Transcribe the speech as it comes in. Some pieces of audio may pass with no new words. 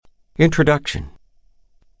Introduction.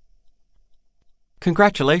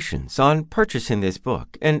 Congratulations on purchasing this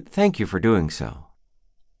book, and thank you for doing so.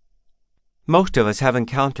 Most of us have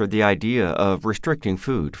encountered the idea of restricting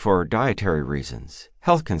food for dietary reasons,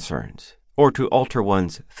 health concerns, or to alter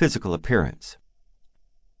one's physical appearance.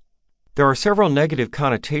 There are several negative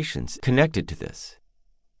connotations connected to this,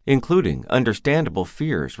 including understandable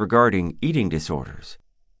fears regarding eating disorders,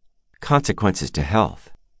 consequences to health,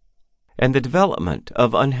 and the development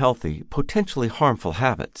of unhealthy, potentially harmful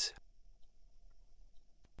habits.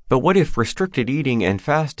 But what if restricted eating and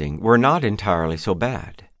fasting were not entirely so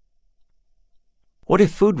bad? What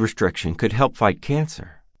if food restriction could help fight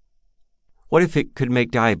cancer? What if it could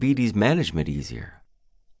make diabetes management easier?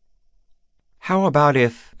 How about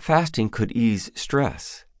if fasting could ease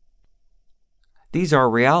stress? These are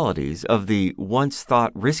realities of the once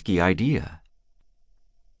thought risky idea.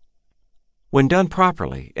 When done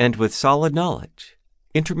properly and with solid knowledge,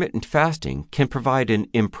 intermittent fasting can provide an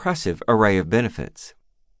impressive array of benefits.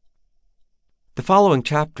 The following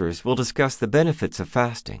chapters will discuss the benefits of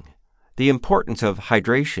fasting, the importance of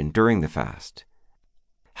hydration during the fast,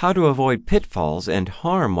 how to avoid pitfalls and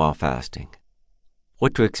harm while fasting,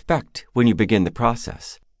 what to expect when you begin the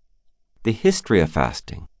process, the history of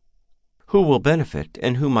fasting, who will benefit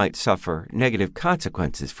and who might suffer negative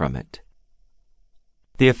consequences from it,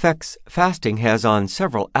 the effects fasting has on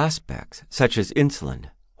several aspects such as insulin,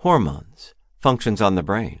 hormones, functions on the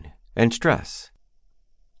brain, and stress.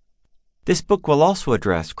 This book will also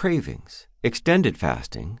address cravings, extended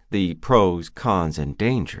fasting, the pros, cons, and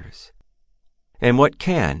dangers, and what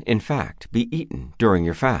can, in fact, be eaten during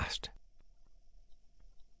your fast.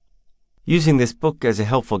 Using this book as a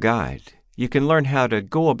helpful guide, you can learn how to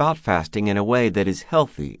go about fasting in a way that is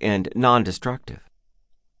healthy and non-destructive,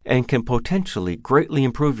 and can potentially greatly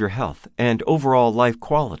improve your health and overall life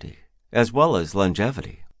quality, as well as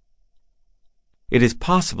longevity. It is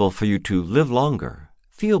possible for you to live longer,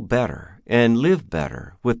 feel better, and live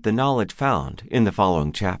better with the knowledge found in the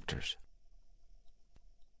following chapters.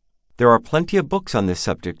 There are plenty of books on this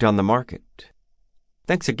subject on the market.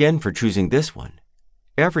 Thanks again for choosing this one.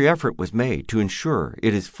 Every effort was made to ensure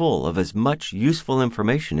it is full of as much useful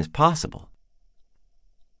information as possible.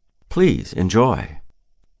 Please enjoy.